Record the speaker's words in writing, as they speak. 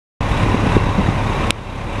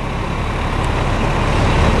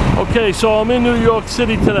Okay, so I'm in New York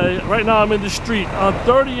City today. Right now I'm in the street on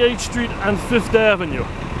 38th Street and 5th Avenue.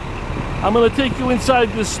 I'm going to take you inside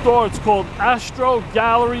this store. It's called Astro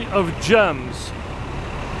Gallery of Gems.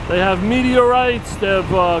 They have meteorites, they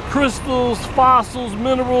have crystals, fossils,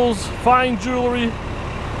 minerals, fine jewelry.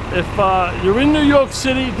 If you're in New York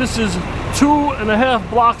City, this is 2.5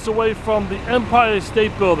 blocks away from the Empire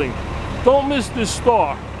State Building. Don't miss this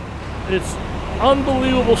store. It's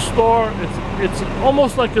unbelievable store. It's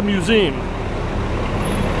almost like a museum.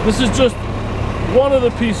 This is just one of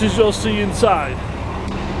the pieces you'll see inside.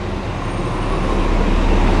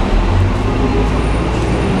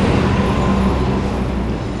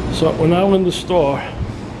 So we're now in the store,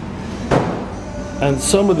 and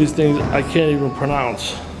some of these things I can't even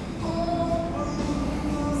pronounce.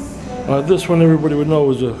 This one everybody would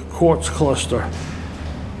know is a quartz cluster.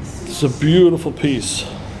 It's a beautiful piece.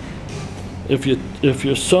 If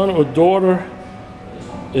your son or daughter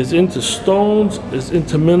is into stones, is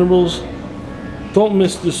into minerals, don't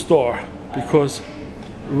miss this store, because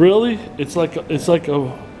really it's like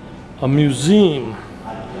a museum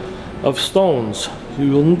of stones.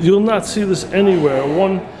 You'll not see this anywhere.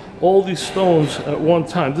 All these stones at one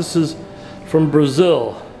time. This is from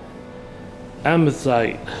Brazil,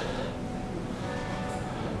 amethite.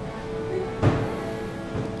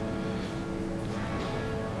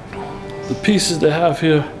 The pieces they have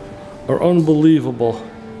here are unbelievable.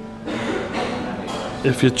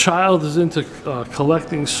 If your child is into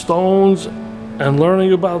collecting stones and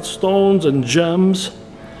learning about stones and gems,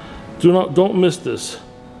 don't miss this.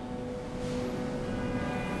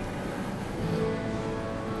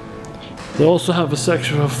 They also have a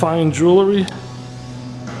section for fine jewelry.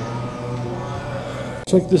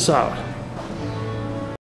 Check this out.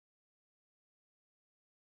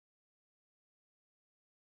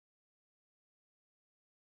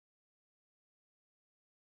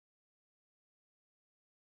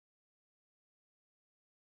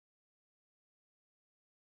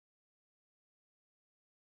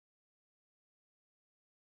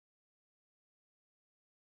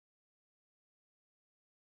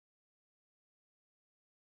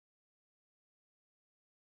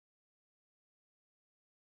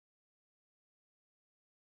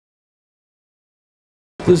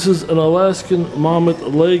 This is an Alaskan mammoth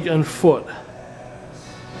leg and foot,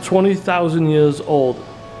 20,000 years old.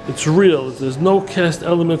 It's real. There's no cast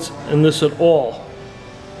elements in this at all.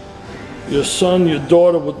 Your son, your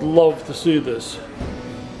daughter would love to see this.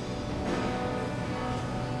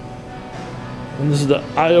 And this is the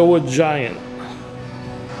Iowa giant.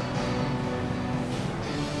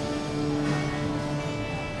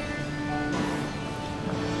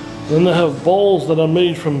 Then they have bowls that are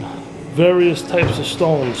made from various types of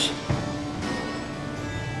stones.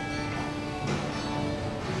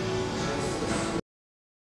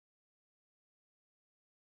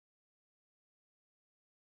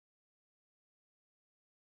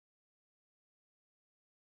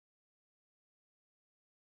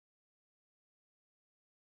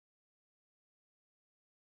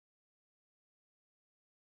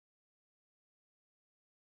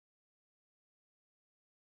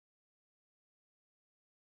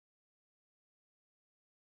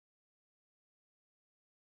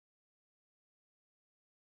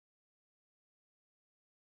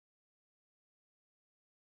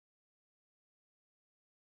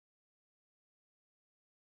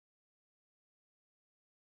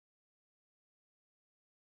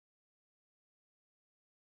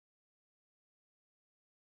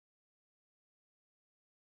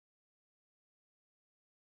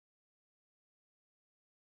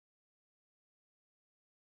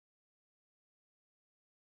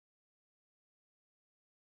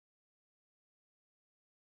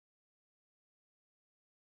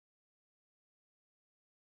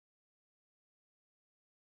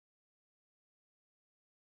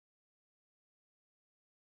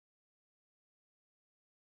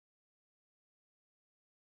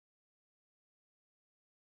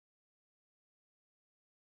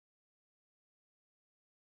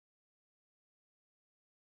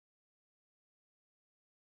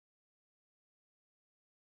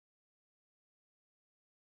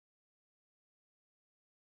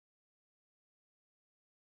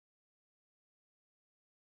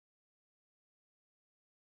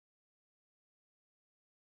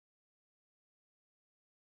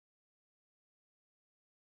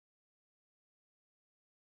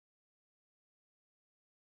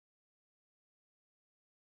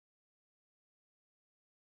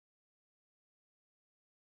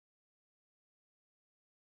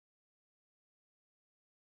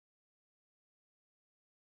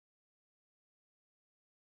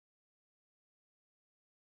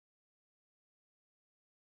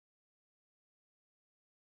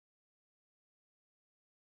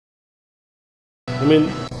 I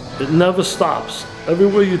mean, it never stops.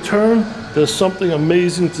 Everywhere you turn, there's something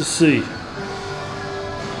amazing to see.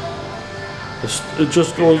 It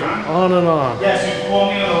just goes on and on. Yes, you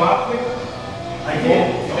called me on the lap quick? I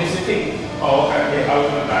did. Basically. Oh, okay. Yeah, I was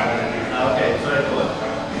in the back. Okay, so I look.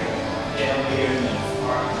 Yeah, I'm here in a minute. All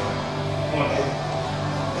right. Come on.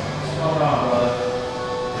 What's going on, brother?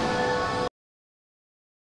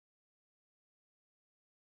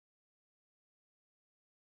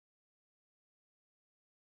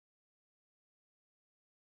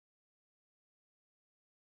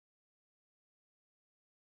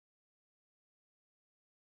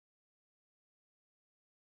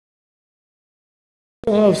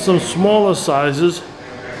 We'll have some smaller sizes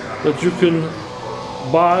that you can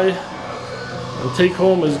buy and take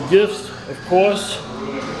home as gifts, of course,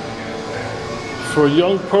 for a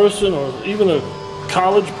young person or even a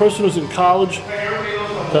college person who's in college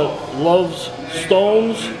that loves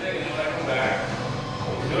stones.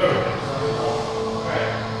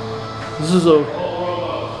 This is a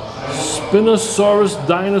Spinosaurus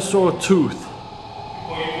dinosaur tooth.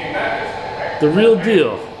 The real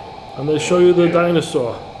deal. And they show you the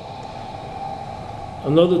dinosaur.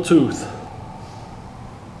 Another tooth.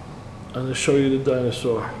 And they show you the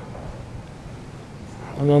dinosaur.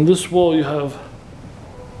 And on this wall you have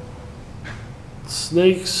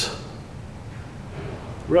snakes,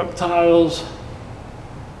 reptiles,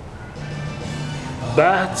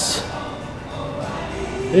 bats,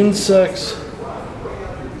 insects.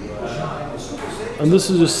 And this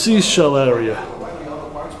is a seashell area.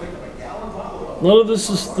 None of this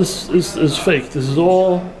is fake. This is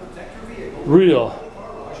all real.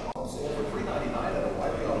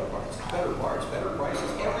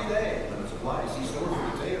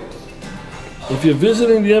 If you're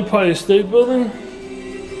visiting the Empire State Building,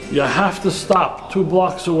 you have to stop 2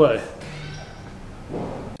 blocks away.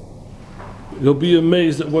 You'll be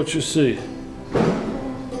amazed at what you see.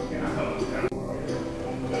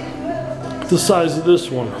 The size of this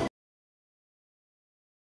one.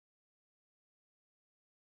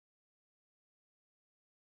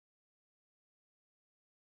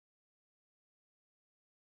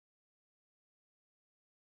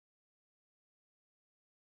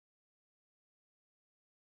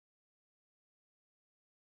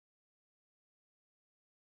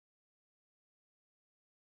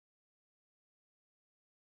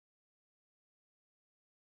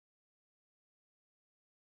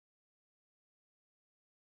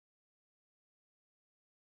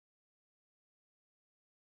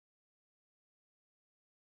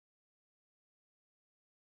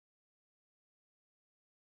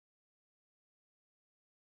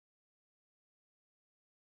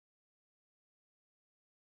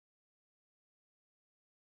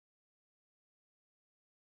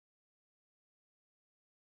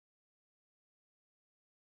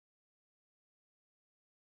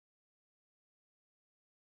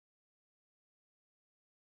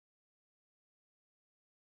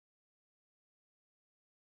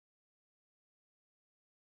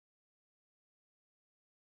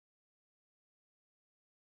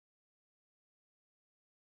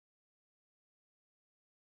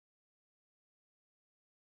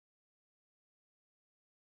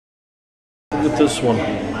 Look at this one.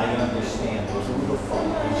 I understand. Those are the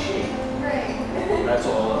funky shape. That's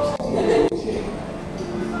all.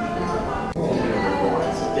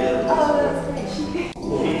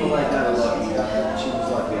 People like that are lucky. She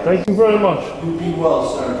was lucky. Thank you very much. You be well,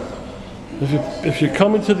 sir. If you're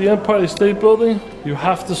coming to the Empire State Building, you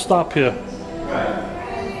have to stop here.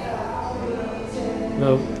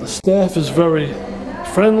 Now, the staff is very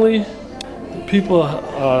friendly. The people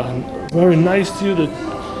are very nice to you.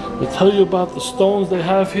 They tell you about the stones they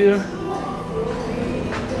have here.